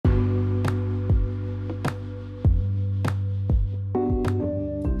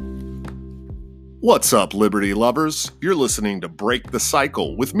What's up, Liberty lovers? You're listening to Break the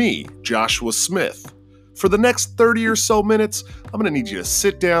Cycle with me, Joshua Smith. For the next 30 or so minutes, I'm going to need you to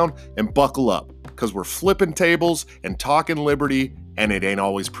sit down and buckle up, because we're flipping tables and talking liberty, and it ain't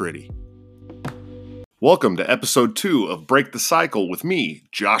always pretty. Welcome to episode 2 of Break the Cycle with me,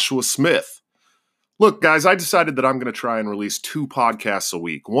 Joshua Smith. Look, guys, I decided that I'm going to try and release 2 podcasts a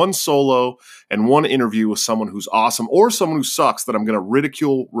week, one solo and one interview with someone who's awesome or someone who sucks that I'm going to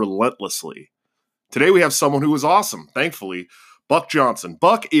ridicule relentlessly. Today we have someone who is awesome, thankfully, Buck Johnson.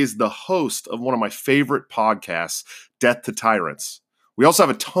 Buck is the host of one of my favorite podcasts, Death to Tyrants. We also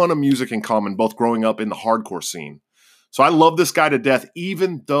have a ton of music in common, both growing up in the hardcore scene. So I love this guy to death,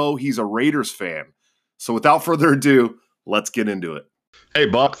 even though he's a Raiders fan. So without further ado, let's get into it. Hey,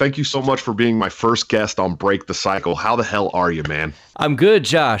 Buck, thank you so much for being my first guest on Break the Cycle. How the hell are you, man? I'm good,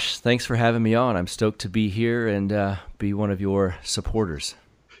 Josh. Thanks for having me on. I'm stoked to be here and be one of your supporters.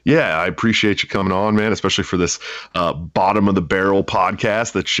 Yeah, I appreciate you coming on, man, especially for this bottom of the barrel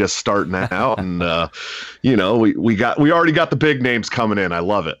podcast that's just starting out. And, we already got the big names coming in. I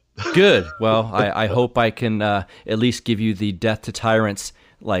love it. Good. Well, I hope I can at least give you the Death to Tyrants,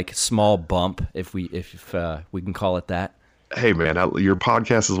 like, small bump, if we can call it that. Hey, man, your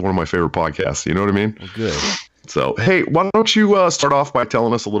podcast is one of my favorite podcasts. You know what I mean? Well, good. So, hey, why don't you start off by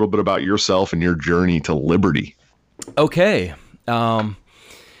telling us a little bit about yourself and your journey to liberty? Okay.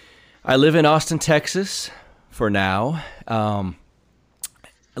 I live in Austin, Texas for now.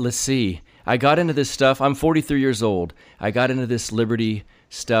 Let's see. I got into this stuff. I'm 43 years old. I got into this liberty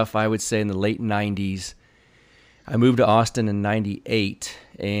stuff, I would say, in the late 90s. I moved to Austin in 98,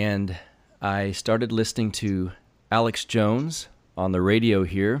 and I started listening to Alex Jones on the radio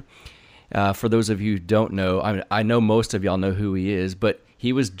here. For those of you who don't know, I know most of y'all know who he is, but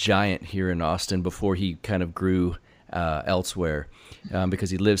he was giant here in Austin before he kind of grew elsewhere, because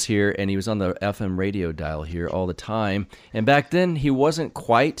he lives here and he was on the FM radio dial here all the time. And back then he wasn't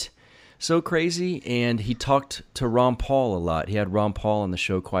quite so crazy, and he talked to Ron Paul a lot. He had Ron Paul on the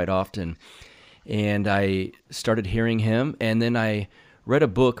show quite often, and I started hearing him. And then I read a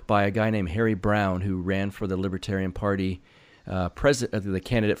book by a guy named Harry Brown, who ran for the Libertarian Party, the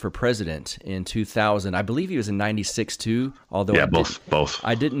candidate for president in 2000. I believe he was in 96 too, although yeah, both.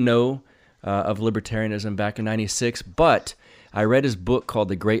 I didn't know of libertarianism back in 96, but I read his book called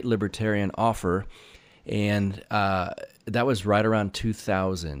The Great Libertarian Offer, and that was right around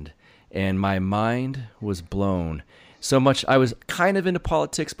 2000, and my mind was blown. So much. I was kind of into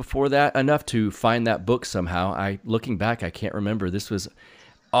politics before that, enough to find that book somehow. Looking back, I can't remember. This was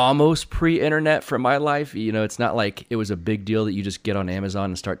almost pre-internet for my life. You know, it's not like it was a big deal that you just get on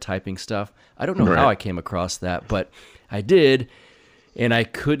Amazon and start typing stuff. I don't know how I came across that, but I did, and I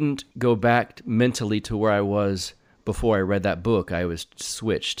couldn't go back mentally to where I was before I read that book. I was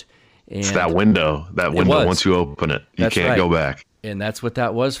switched. And it's that window. Once you open it, you can't go back. And that's what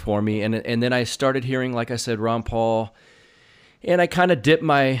that was for me. And then I started hearing, like I said, Ron Paul, and I kind of dipped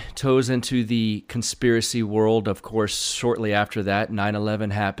my toes into the conspiracy world. Of course, shortly after that,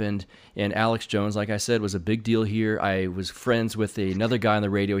 9/11 happened, and Alex Jones, like I said, was a big deal here. I was friends with another guy on the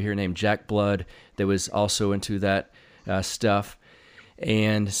radio here named Jack Blood that was also into that stuff.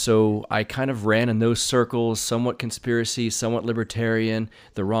 And so I kind of ran in those circles, somewhat conspiracy, somewhat libertarian.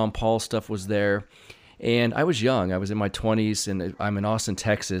 The Ron Paul stuff was there. And I was young. I was in my 20s, and I'm in Austin,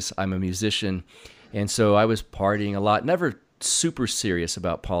 Texas. I'm a musician. And so I was partying a lot, never super serious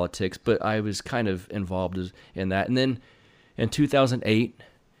about politics, but I was kind of involved in that. And then in 2008,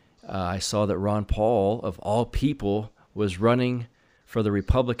 I saw that Ron Paul, of all people, was running for the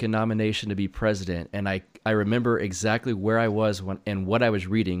Republican nomination to be president. And I remember exactly where I was and what I was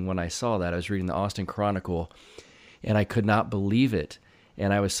reading when I saw that. I was reading the Austin Chronicle, and I could not believe it.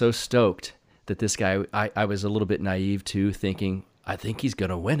 And I was so stoked that this guy, I was a little bit naive too, thinking, I think he's going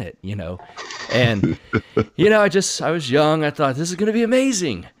to win it, And, I was young. I thought, this is going to be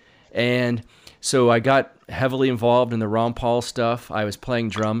amazing. And so I got heavily involved in the Ron Paul stuff. I was playing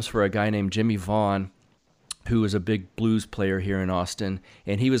drums for a guy named Jimmy Vaughn, who was a big blues player here in Austin.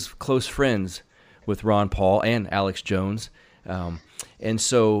 And he was close friends with Ron Paul and Alex Jones. And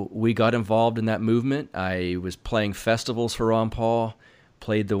so we got involved in that movement. I was playing festivals for Ron Paul,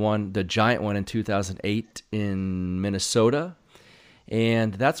 played the giant one in 2008 in Minnesota.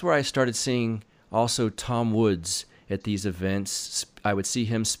 And that's where I started seeing also Tom Woods at these events. I would see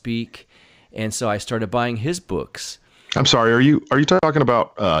him speak. And so I started buying his books. I'm sorry, are you talking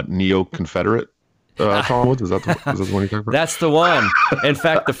about Neo-Confederate Tom Woods? Is that the one you're talking about? That's the one. In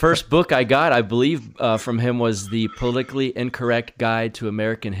fact, the first book I got, I believe, from him was The Politically Incorrect Guide to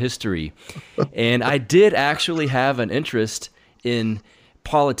American History. And I did actually have an interest in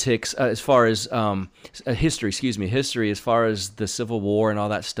politics as far as history as far as the Civil War and all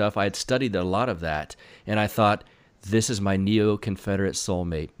that stuff. I had studied a lot of that, and I thought, this is my neo-Confederate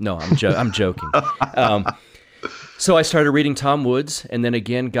soulmate. No, I'm joking. So I started reading Tom Woods, and then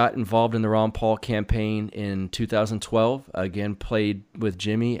again got involved in the Ron Paul campaign in 2012. Again, played with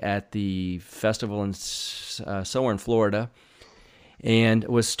Jimmy at the festival in somewhere in Florida, and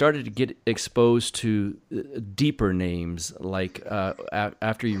was started to get exposed to deeper names. Like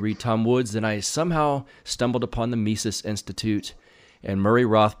after you read Tom Woods, then I somehow stumbled upon the Mises Institute and Murray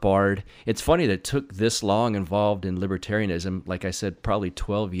Rothbard. It's funny that it took this long involved in libertarianism, like I said, probably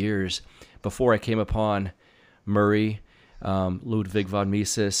 12 years before I came upon Murray, Ludwig von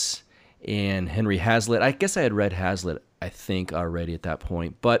Mises, and Henry Hazlitt. I guess I had read Hazlitt, I think, already at that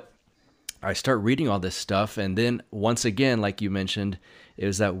point. But I start reading all this stuff, and then once again, like you mentioned, it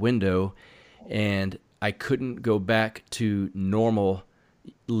was that window, and I couldn't go back to normal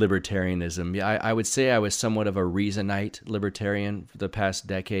libertarianism. I would say I was somewhat of a Reasonite libertarian for the past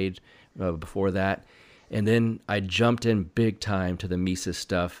decade before that. And then I jumped in big time to the Mises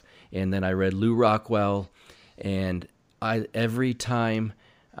stuff, and then I read Lew Rockwell, and every time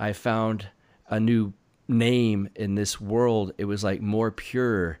I found a new name in this world, it was like more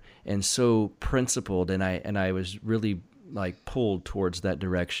pure and so principled, and I was really like pulled towards that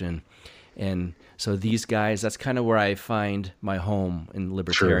direction. And so these guys, that's kind of where I find my home in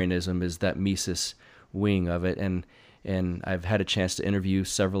libertarianism, is that Mises wing of it. And I've had a chance to interview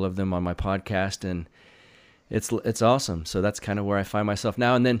several of them on my podcast, and it's awesome. So that's kind of where I find myself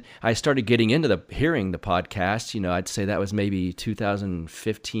now. And then I started getting into hearing the podcast. I'd say that was maybe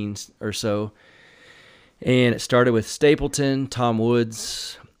 2015 or so. And it started with Stapleton, Tom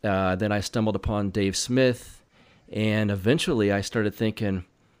Woods. Then I stumbled upon Dave Smith. And eventually I started thinking,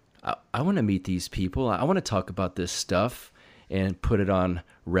 I want to meet these people. I want to talk about this stuff and put it on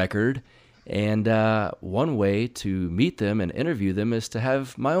record. And one way to meet them and interview them is to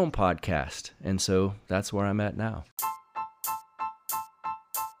have my own podcast. And so that's where I'm at now.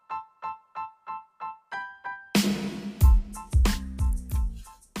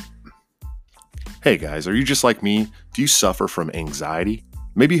 Hey guys, are you just like me? Do you suffer from anxiety?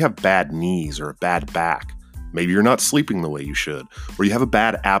 Maybe you have bad knees or a bad back. Maybe you're not sleeping the way you should, or you have a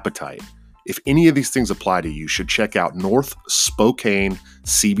bad appetite. If any of these things apply to you, you should check out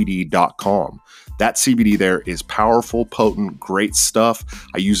NorthSpokaneCBD.com. That CBD there is powerful, potent, great stuff.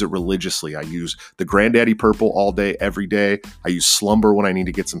 I use it religiously. I use the Granddaddy Purple all day, every day. I use Slumber when I need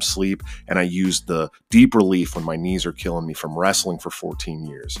to get some sleep. And I use the Deep Relief when my knees are killing me from wrestling for 14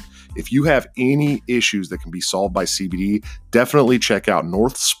 years. If you have any issues that can be solved by CBD, definitely check out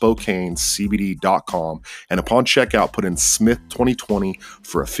NorthSpokaneCBD.com. And upon checkout, put in Smith 2020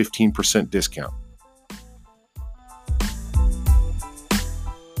 for a 15% discount.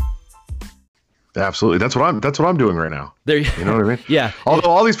 Absolutely. That's what I'm doing right now. You know what I mean? Yeah. Although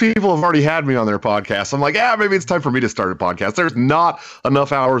all these people have already had me on their podcast, I'm like, maybe it's time for me to start a podcast. There's not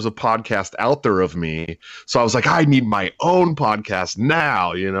enough hours of podcast out there of me. So I was like, I need my own podcast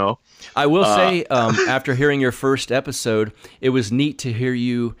now, I will say, after hearing your first episode, it was neat to hear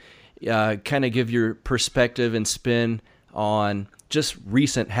you kind of give your perspective and spin on just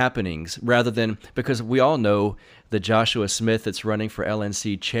recent happenings, rather than, because we all know the Joshua Smith that's running for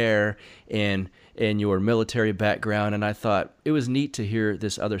LNC chair and your military background, and I thought it was neat to hear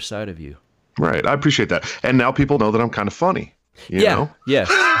this other side of you. Right. I appreciate that. And now people know that I'm kind of funny. You know?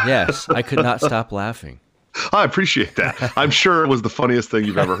 Yes. I could not stop laughing. I appreciate that. I'm sure it was the funniest thing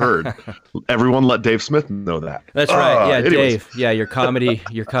you've ever heard. Everyone let Dave Smith know that. That's right. Yeah, anyways. Dave. Yeah, your comedy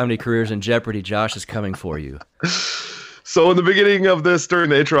career's in jeopardy. Josh is coming for you. So in the beginning of this,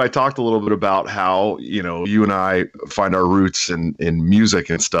 during the intro, I talked a little bit about how, you and I find our roots in music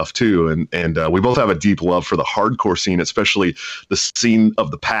and stuff too. And we both have a deep love for the hardcore scene, especially the scene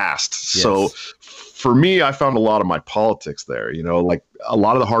of the past. Yes. So for me, I found a lot of my politics there. Like a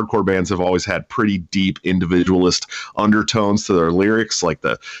lot of the hardcore bands have always had pretty deep individualist undertones to their lyrics, like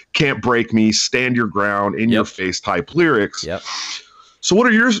the "Can't Break Me," "Stand Your Ground," "In Your Face" type lyrics. Yep. So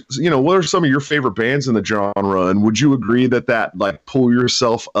what are some of your favorite bands in the genre? And would you agree that like pull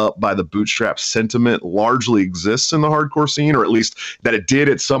yourself up by the bootstraps sentiment largely exists in the hardcore scene, or at least that it did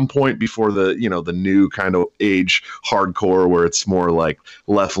at some point before the new kind of age hardcore where it's more like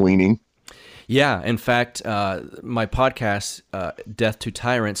left leaning? Yeah. In fact, my podcast, Death to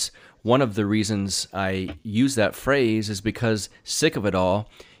Tyrants, one of the reasons I use that phrase is because Sick of It All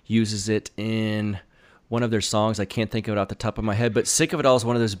uses it in one of their songs. I can't think of it off the top of my head, but Sick of It All is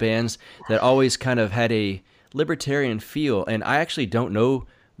one of those bands that always kind of had a libertarian feel. And I actually don't know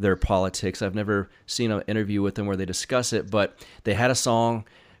their politics. I've never seen an interview with them where they discuss it, but they had a song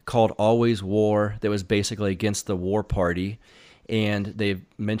called Always War that was basically against the war party, and they've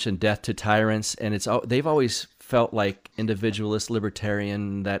mentioned death to tyrants, and they've always felt like individualist,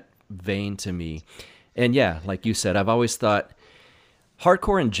 libertarian, that vein to me. And yeah, like you said, I've always thought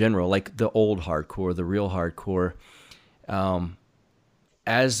hardcore in general, like the old hardcore, the real hardcore,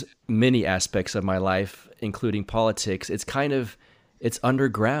 as many aspects of my life, including politics, it's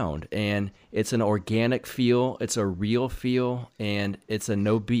underground, and it's an organic feel, it's a real feel, and it's a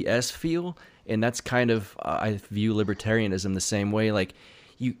no BS feel. And that's kind of, I view libertarianism the same way. Like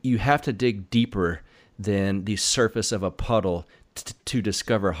you have to dig deeper than the surface of a puddle to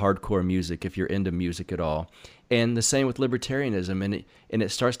discover hardcore music if you're into music at all. And the same with libertarianism, and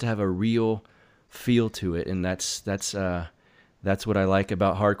it starts to have a real feel to it, and that's what I like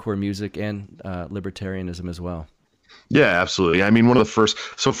about hardcore music and libertarianism as well. Yeah, absolutely. I mean,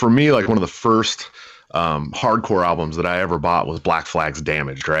 so for me, like one of the first hardcore albums that I ever bought was Black Flag's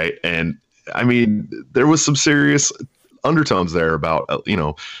Damaged, right? And I mean, there was some serious undertones there about,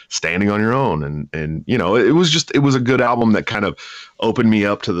 standing on your own. And it was a good album that kind of opened me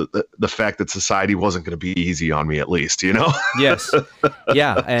up to the fact that society wasn't going to be easy on me, at least, Yes.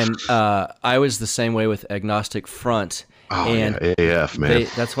 Yeah. And I was the same way with Agnostic Front. Oh, and yeah, AF, man.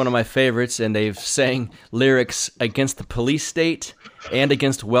 That's one of my favorites, and they've sang lyrics against the police state and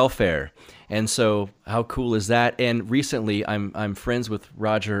against welfare. And so how cool is that? And recently I'm friends with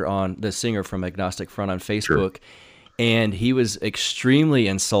Roger, the singer from Agnostic Front, on Facebook, sure. And he was extremely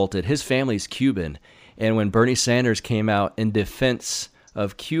insulted. His family's Cuban, and when Bernie Sanders came out in defense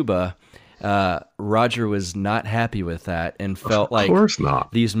of Cuba, Roger was not happy with that and felt like, of course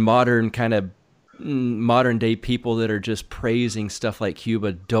not, these modern day people that are just praising stuff like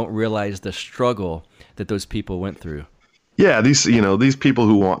Cuba don't realize the struggle that those people went through. Yeah, these people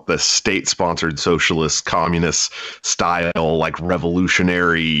who want the state-sponsored socialist, communist style, like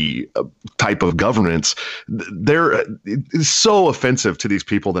revolutionary type of governance, it's so offensive to these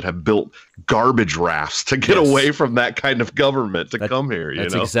people that have built garbage rafts to get away from that kind of government to come here.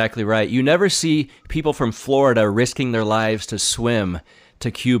 That's exactly right. You never see people from Florida risking their lives to swim to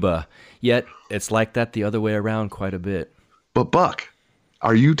Cuba, yet it's like that the other way around quite a bit. But Buck,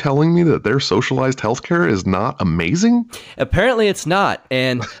 are you telling me that their socialized healthcare is not amazing? Apparently it's not.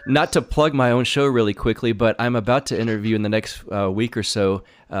 And not to plug my own show really quickly, but I'm about to interview in the next week or so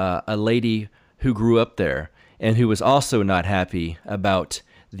a lady who grew up there and who was also not happy about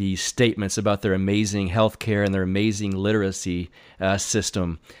the statements about their amazing healthcare and their amazing literacy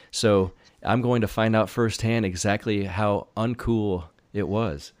system. So I'm going to find out firsthand exactly how uncool it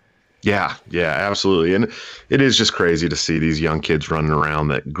was. Yeah, absolutely. And it is just crazy to see these young kids running around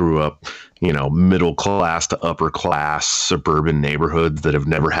that grew up, middle class to upper class suburban neighborhoods that have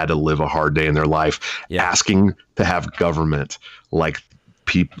never had to live a hard day in their life, asking to have government like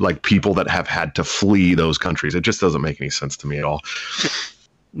people that have had to flee those countries. It just doesn't make any sense to me at all.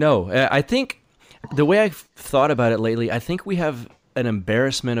 No, I think the way I've thought about it lately, I think we have an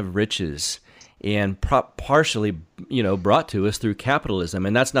embarrassment of riches, and partially, brought to us through capitalism.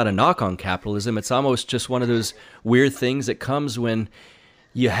 And that's not a knock on capitalism. It's almost just one of those weird things that comes when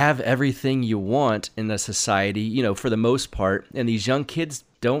you have everything you want in a society, for the most part, and these young kids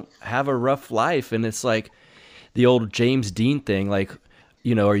don't have a rough life. And it's like the old James Dean thing, like,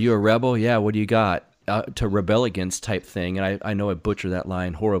 are you a rebel? Yeah, what do you got to rebel against type thing? And I know I butcher that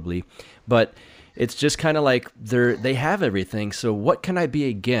line horribly, but it's just kind of like they have everything. So what can I be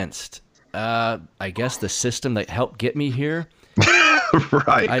against? I guess the system that helped get me here.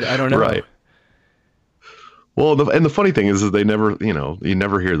 Right. I don't know. Right. Well, the funny thing is they never, you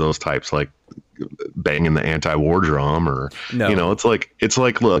never hear those types like banging the anti-war drum or, it's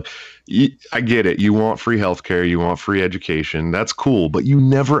like, look, I get it. You want free healthcare. You want free education. That's cool. But you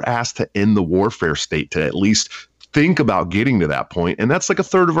never asked to end the warfare state to at least think about getting to that point. And that's like a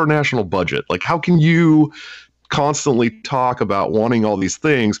third of our national budget. Like, how can you constantly talk about wanting all these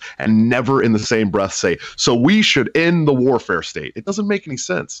things and never in the same breath say, so we should end the warfare state? It doesn't make any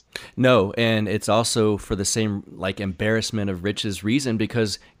sense. No, and it's also for the same embarrassment of riches reason,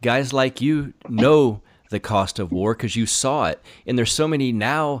 because guys like you know the cost of war because you saw it. And there's so many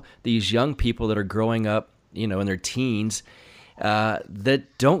now, these young people that are growing up, in their teens, that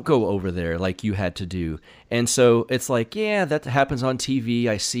don't go over there like you had to do. And so it's like, yeah, that happens on TV.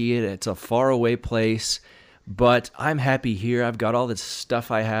 I see it. It's a faraway place. But I'm happy here. I've got all this stuff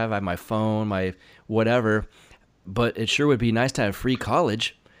I have my phone, my whatever. But it sure would be nice to have free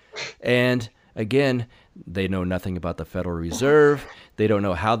college. And again, they know nothing about the Federal Reserve. They don't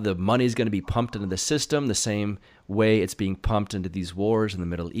know how the money's going to be pumped into the system, the same way it's being pumped into these wars in the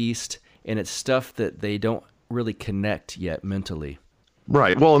Middle East, and it's stuff that they don't really connect yet mentally.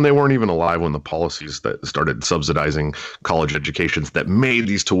 Right. Well, and they weren't even alive when the policies that started subsidizing college educations that made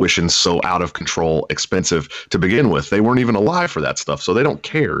these tuitions so out of control expensive to begin with. They weren't even alive for that stuff, so they don't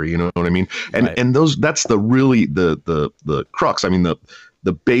care. You know what I mean? And Right. and that's the really the crux. I mean,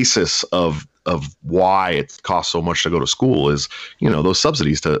 the basis of why it costs so much to go to school is, you know, those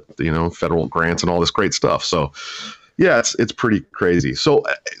subsidies to, you know, federal grants and all this great stuff. So yeah, it's pretty crazy. So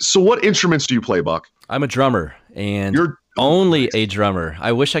what instruments do you play, Buck? I'm a drummer, and You're only a drummer.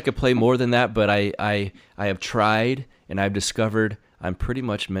 I wish I could play more than that, but I have tried, and I've discovered I'm pretty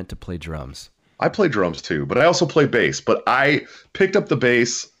much meant to play drums. I play drums too, but I also play bass. But I picked up the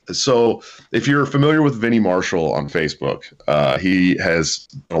bass. So if you're familiar with Vinnie Marshall on Facebook, he has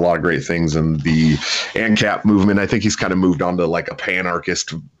done a lot of great things in the ANCAP movement. I think he's kind of moved on to like a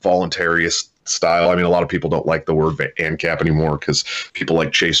pan-anarchist, voluntarist style. I mean, a lot of people don't like the word ANCAP anymore because people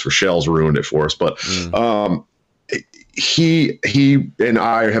like Chase Rochelle's ruined it for us. But he and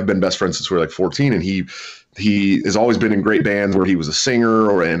I have been best friends since we were like 14, and he has always been in great bands where he was a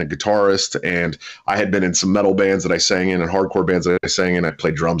singer and a guitarist. And I had been in some metal bands that I sang in and hardcore bands that I sang in. I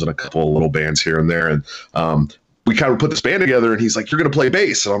played drums in a couple of little bands here and there. And we kind of put this band together, and he's like, "You're going to play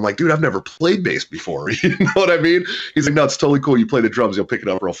bass." And I'm like, "Dude, I've never played bass before." You know what I mean? He's like, "No, it's totally cool. You play the drums, you'll pick it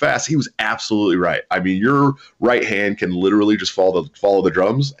up real fast." He was absolutely right. I mean, your right hand can literally just follow the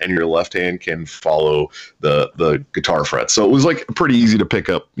drums, and your left hand can follow the guitar frets. So it was like pretty easy to pick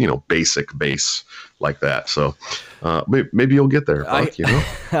up, you know, basic bass like that. So maybe you'll get there, Buck, you know?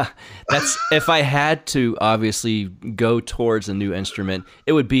 That's if I had to obviously go towards a new instrument,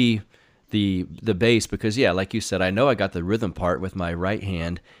 it would be the bass, because yeah, like you said, I know I got the rhythm part with my right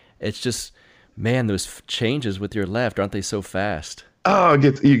hand. It's just, man, those changes with your left, aren't they so fast? Oh,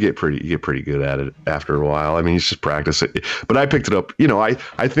 you get pretty good at it after a while. I mean, you just practice it. But I picked it up. You know, I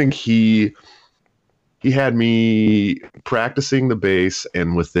think he had me practicing the bass,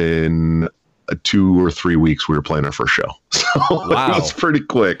 and within 2 or 3 weeks we were playing our first show. So Wow. it was pretty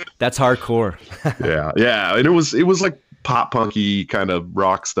quick. That's hardcore. Yeah, and it was like pop punky kind of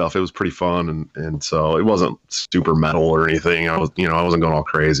rock stuff. It was pretty fun, and so it wasn't super metal or anything. I wasn't going all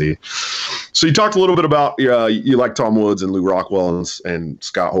crazy. So you talked a little bit about you like Tom Woods and Lou Rockwell and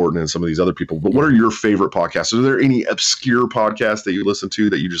Scott Horton and some of these other people, but what are your favorite podcasts? Are there any obscure podcasts that you listen to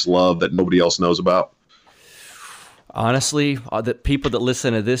that you just love that nobody else knows about? Honestly, the people that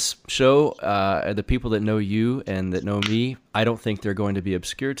listen to this show, the people that know you and that know me, I don't think they're going to be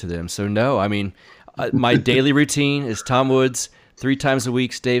obscure to them. So no, I mean, my daily routine is Tom Woods, 3 times a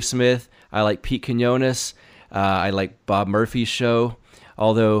week, Dave Smith. I like Pete Quinones. I like Bob Murphy's show,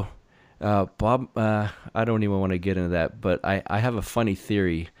 although Bob, I don't even want to get into that, but I have a funny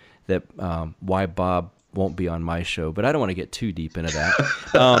theory that why Bob won't be on my show, but I don't want to get too deep into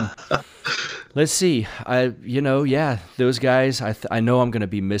that. Let's see. Those guys, I know I'm going to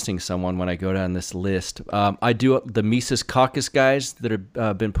be missing someone when I go down this list. I do the Mises Caucus guys that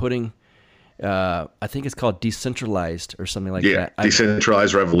have been putting, I think it's called Decentralized or something like that.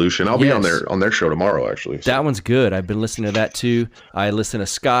 Decentralized Revolution. I'll be on their show tomorrow, actually. So. That one's good. I've been listening to that too. I listen to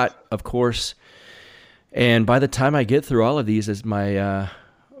Scott, of course. And by the time I get through all of these, as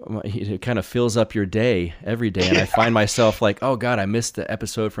it kind of fills up your day every day, and I find myself like, oh God, I missed the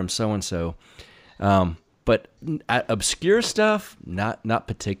episode from so and so. But obscure stuff, not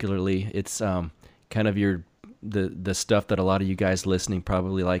particularly. It's kind of the stuff that a lot of you guys listening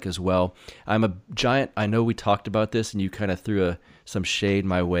probably like as well. I'm a giant. I know we talked about this, and you kind of threw some shade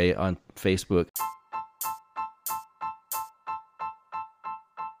my way on Facebook.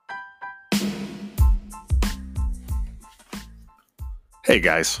 Hey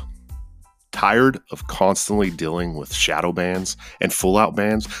guys, tired of constantly dealing with shadow bans and full-out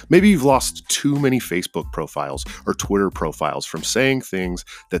bans? Maybe you've lost too many Facebook profiles or Twitter profiles from saying things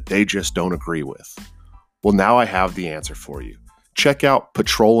that they just don't agree with. Well, now I have the answer for you. Check out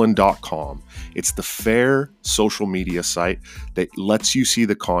Patrolin.com. It's the fair social media site that lets you see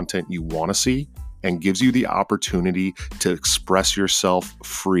the content you want to see and gives you the opportunity to express yourself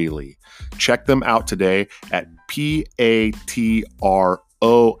freely. Check them out today at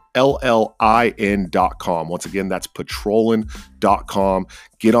PatrolLin.com. Once again, that's Patrolin.com.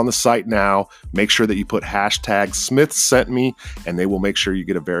 Get on the site now. Make sure that you put hashtag Smith sent me, and they will make sure you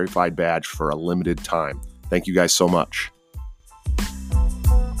get a verified badge for a limited time. Thank you guys so much.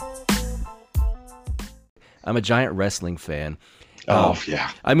 I'm a giant wrestling fan.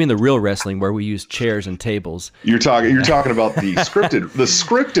 Yeah. I mean the real wrestling where we use chairs and tables. You're talking about the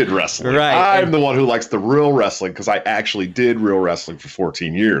scripted wrestling. Right. I'm the one who likes the real wrestling because I actually did real wrestling for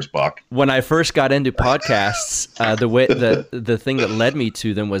 14 years, Buck. When I first got into podcasts, the thing that led me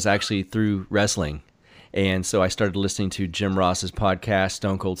to them was actually through wrestling. And so I started listening to Jim Ross's podcast,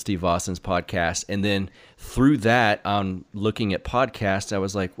 Stone Cold Steve Austin's podcast. And then through that, on looking at podcasts, I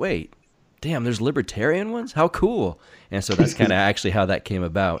was like, wait, damn, there's libertarian ones? How cool. And so that's kind of actually how that came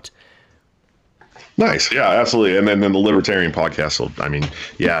about. Nice. Yeah, absolutely. And then the libertarian podcast. So, I mean,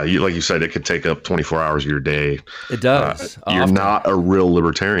 yeah, like you said, it could take up 24 hours of your day. It does. You're not a real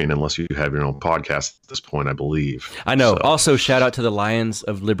libertarian unless you have your own podcast at this point, I believe. I know. So. Also, shout out to the Lions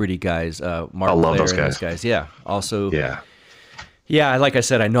of Liberty guys. Mark I love Blair those guys. Yeah. Also. Yeah. Yeah, like I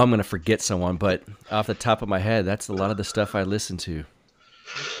said, I know I'm going to forget someone, but off the top of my head, that's a lot of the stuff I listen to.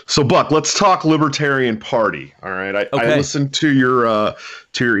 So, Buck, let's talk Libertarian Party. All right. I listened to your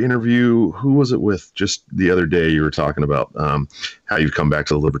interview. Who was it with just the other day? You were talking about how you've come back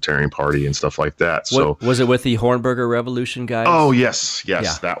to the Libertarian Party and stuff like that. So, was it with the Hornberger Revolution guys? Oh, yes. Yeah.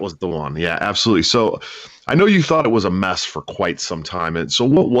 That was the one. Yeah, absolutely. So I know you thought it was a mess for quite some time. And so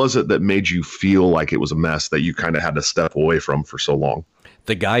what was it that made you feel like it was a mess that you kind of had to step away from for so long?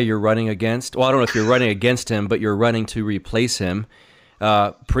 The guy you're running against. Well, I don't know if you're running against him, but you're running to replace him.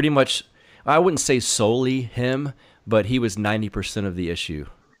 Pretty much, I wouldn't say solely him, but he was 90% of the issue.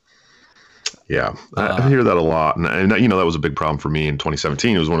 Yeah, I hear that a lot. And that was a big problem for me in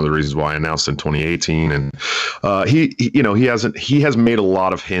 2017. It was one of the reasons why I announced in 2018. And he has made a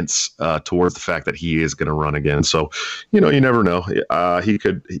lot of hints towards the fact that he is going to run again. So, you never know. He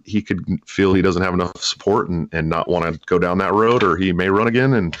could feel he doesn't have enough support and not want to go down that road, or he may run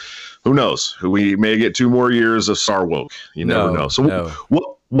again. And who knows? We may get 2 more years of Star Woke. You never know. So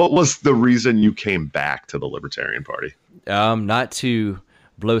what was the reason you came back to the Libertarian Party? Not to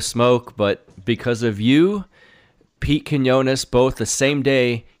blow smoke, but because of you, Pete Quinones, both the same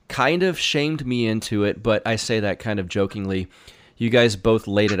day, kind of shamed me into it, but I say that kind of jokingly. You guys both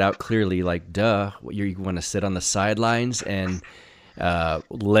laid it out clearly, like, duh, you want to sit on the sidelines and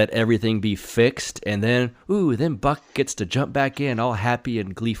let everything be fixed, and then Buck gets to jump back in all happy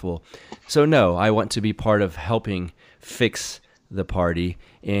and gleeful. So no, I want to be part of helping fix the party,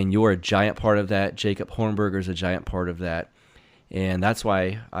 and you're a giant part of that. Jacob Hornberger's a giant part of that. And that's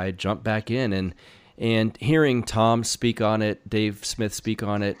why I jumped back in, and hearing Tom speak on it, Dave Smith speak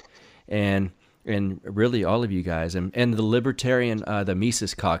on it, and really all of you guys, and the Libertarian, the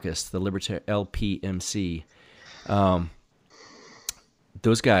Mises Caucus, the Libertarian LPMC,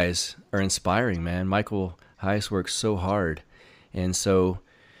 those guys are inspiring, man. Michael Heiss works so hard, and so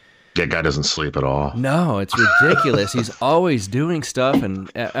that guy doesn't sleep at all. No, it's ridiculous. He's always doing stuff, and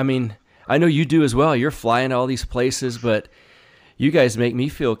I mean, I know you do as well. You're flying to all these places, but you guys make me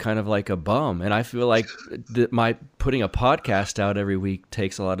feel kind of like a bum, and I feel like my putting a podcast out every week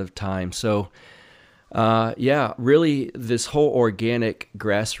takes a lot of time. So, really, this whole organic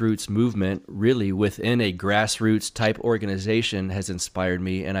grassroots movement, really within a grassroots type organization, has inspired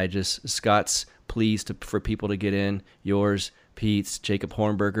me, and Scott's pleased for people to get in, yours, Pete's, Jacob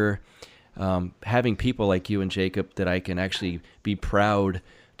Hornberger, having people like you and Jacob that I can actually be proud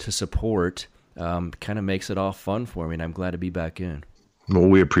to support. Kind of makes it all fun for me, and I'm glad to be back in. Well,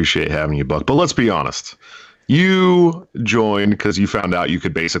 we appreciate having you, Buck. But let's be honest. You joined because you found out you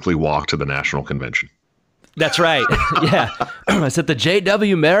could basically walk to the national convention. That's right. Yeah. Is it the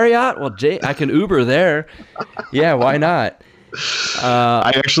JW Marriott? Well, I can Uber there. Yeah, why not?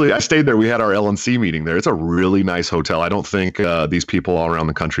 I stayed there. We had our LNC meeting there. It's a really nice hotel. I don't think these people all around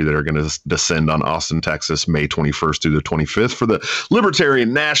the country that are going to descend on Austin, Texas, May 21st through the 25th for the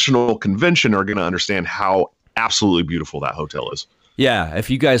Libertarian National Convention are going to understand how absolutely beautiful that hotel is. Yeah, if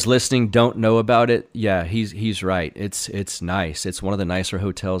you guys listening don't know about it, yeah, he's right. It's nice. It's one of the nicer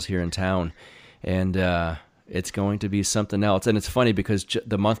hotels here in town, and it's going to be something else. And it's funny because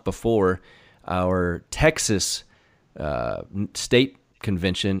the month before, our Texas state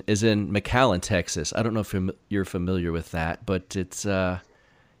convention is in McAllen, Texas. I don't know if you're familiar with that, but it's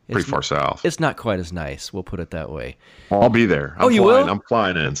pretty far south. It's not quite as nice. We'll put it that way. I'll be there. You will? I'm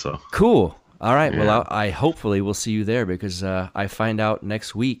flying in. So cool. All right. Yeah. Well, I hopefully will see you there because I find out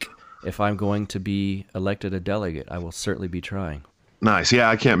next week if I'm going to be elected a delegate. I will certainly be trying. Nice. Yeah,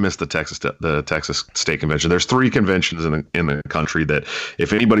 I can't miss the Texas State Convention. There's 3 conventions in the country that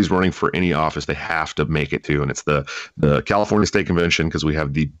if anybody's running for any office, they have to make it to, and it's the California State Convention because we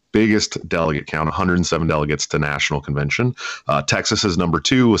have the biggest delegate count, 107 delegates to national convention. Texas is number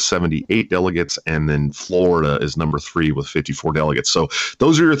 2 with 78 delegates, and then Florida is number 3 with 54 delegates. So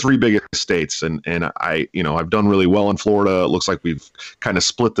those are your 3 biggest states. And I've done really well in Florida. It looks like we've kind of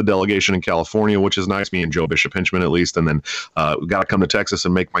split the delegation in California, which is nice. Me and Joe Bishop Hinchman, at least. And then we've got to come to Texas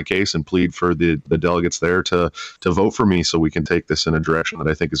and make my case and plead for the delegates there to vote for me so we can take this in a direction that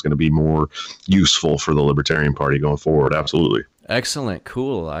I think is going to be more useful for the Libertarian Party going forward. Absolutely. Excellent.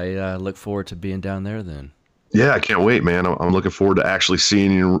 Cool. I look forward to being down there then. Yeah, I can't wait, man. I'm looking forward to actually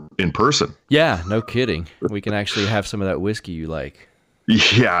seeing you in person. Yeah, no kidding. We can actually have some of that whiskey you like.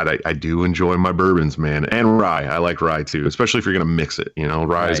 Yeah, I do enjoy my bourbons, man. And rye. I like rye too, especially if you're going to mix it.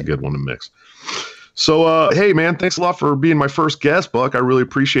 Rye is a good one to mix. So, hey, man, thanks a lot for being my first guest, Buck. I really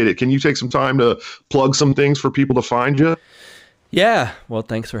appreciate it. Can you take some time to plug some things for people to find you? Yeah, well,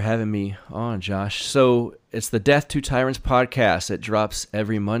 thanks for having me on, Josh. So it's the Death to Tyrants podcast. It drops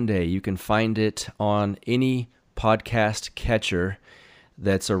every Monday. You can find it on any podcast catcher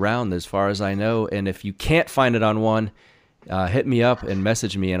that's around, as far as I know. And if you can't find it on one, hit me up and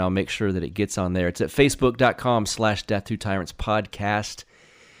message me, and I'll make sure that it gets on there. It's at facebook.com/Death to Tyrants podcast.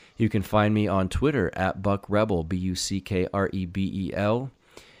 You can find me on Twitter at Buck Rebel, BuckRebel.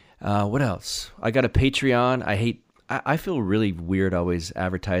 What else? I got a Patreon. I feel really weird always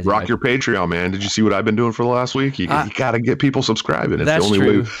advertising. Rock your Patreon, man. Did you see what I've been doing for the last week? You got to get people subscribing. It's the only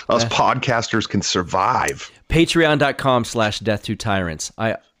way us podcasters can survive. Patreon.com/Death to Tyrants.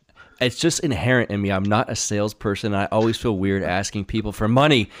 It's just inherent in me. I'm not a salesperson. I always feel weird asking people for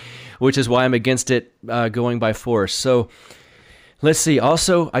money, which is why I'm against it going by force. So let's see.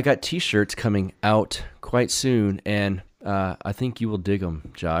 Also, I got T-shirts coming out quite soon, and I think you will dig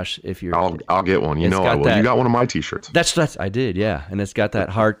them, Josh. If you're, I'll get one. I will. You got one of my T-shirts. That's I did, yeah. And it's got that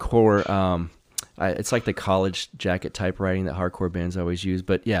hardcore. It's like the college jacket type writing that hardcore bands always use.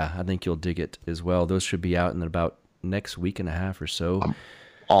 But yeah, I think you'll dig it as well. Those should be out in about next week and a half or so. I'm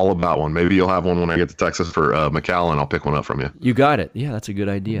all about one. Maybe you'll have one when I get to Texas for McAllen. I'll pick one up from you. You got it. Yeah, that's a good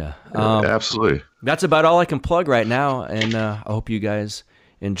idea. Absolutely. That's about all I can plug right now, and I hope you guys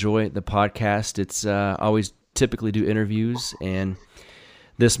enjoy the podcast. It's always typically do interviews, and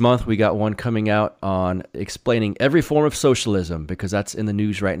this month we got one coming out on explaining every form of socialism, because that's in the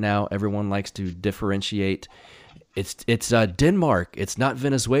news right now. Everyone likes to differentiate. It's Denmark. It's not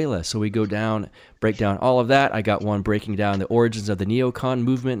Venezuela. So we break down all of that. I got one breaking down the origins of the neocon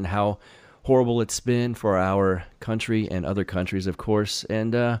movement and how horrible it's been for our country and other countries, of course.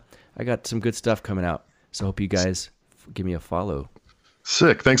 And I got some good stuff coming out. So I hope you guys give me a follow.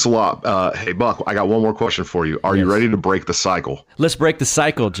 Sick. Thanks a lot. Hey, Buck, I got one more question for you. Are you ready to break the cycle? Let's break the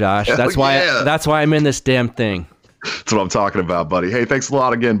cycle, Josh. That's why I'm in this damn thing. That's what I'm talking about, buddy. Hey, thanks a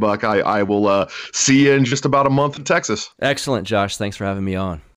lot again, Buck. I will see you in just about a month in Texas. Excellent, Josh. Thanks for having me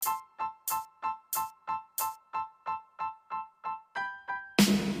on.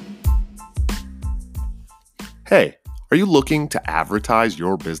 Hey, are you looking to advertise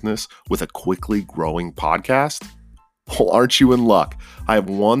your business with a quickly growing podcast? Well, aren't you in luck? I have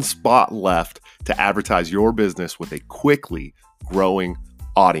one spot left to advertise your business with a quickly growing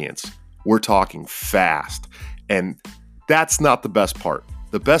audience. We're talking fast. And that's not the best part.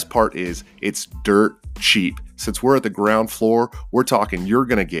 The best part is it's dirt cheap. Since we're at the ground floor, we're talking you're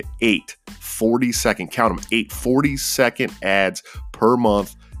going to get 8 40-second, count them, 8 40-second ads per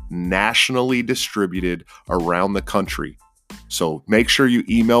month, nationally distributed around the country. So make sure you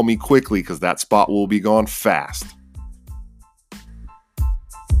email me quickly, because that spot will be gone fast.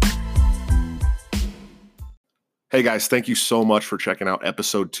 Hey guys, thank you so much for checking out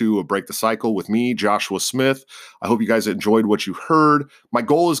episode 2 of Break the Cycle with me, Joshua Smith. I hope you guys enjoyed what you heard. My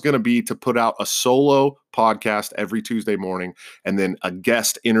goal is going to be to put out a solo podcast every Tuesday morning and then a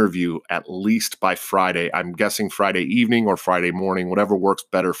guest interview at least by Friday. I'm guessing Friday evening or Friday morning, whatever works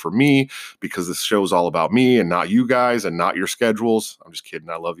better for me, because this show is all about me and not you guys and not your schedules. I'm just kidding.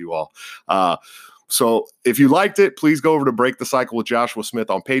 I love you all. So if you liked it, please go over to Break the Cycle with Joshua Smith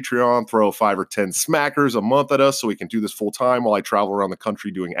on Patreon. Throw 5 or 10 smackers a month at us so we can do this full time while I travel around the country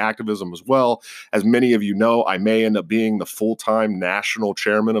doing activism as well. As many of you know, I may end up being the full-time national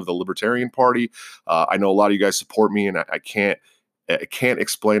chairman of the Libertarian Party. I know a lot of you guys support me, and I can't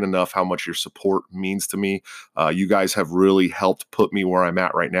explain enough how much your support means to me. You guys have really helped put me where I'm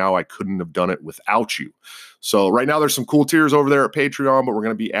at right now. I couldn't have done it without you. So right now there's some cool tiers over there at Patreon, but we're going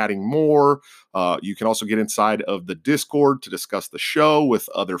to be adding more. You can also get inside of the Discord to discuss the show with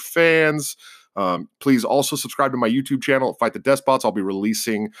other fans. Please also subscribe to my YouTube channel, Fight the Despots. I'll be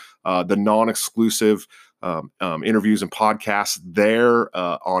releasing the non-exclusive interviews and podcasts there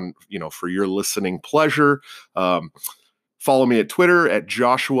for your listening pleasure. Follow me at Twitter at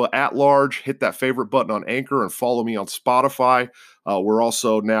Joshua at Large. Hit that favorite button on Anchor and follow me on Spotify. We're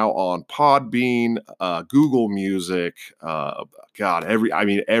also now on Podbean, Google Music,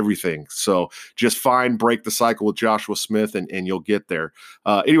 everything. So just find Break the Cycle with Joshua Smith and you'll get there.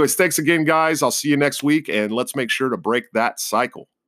 Anyways, thanks again, guys. I'll see you next week, and let's make sure to break that cycle.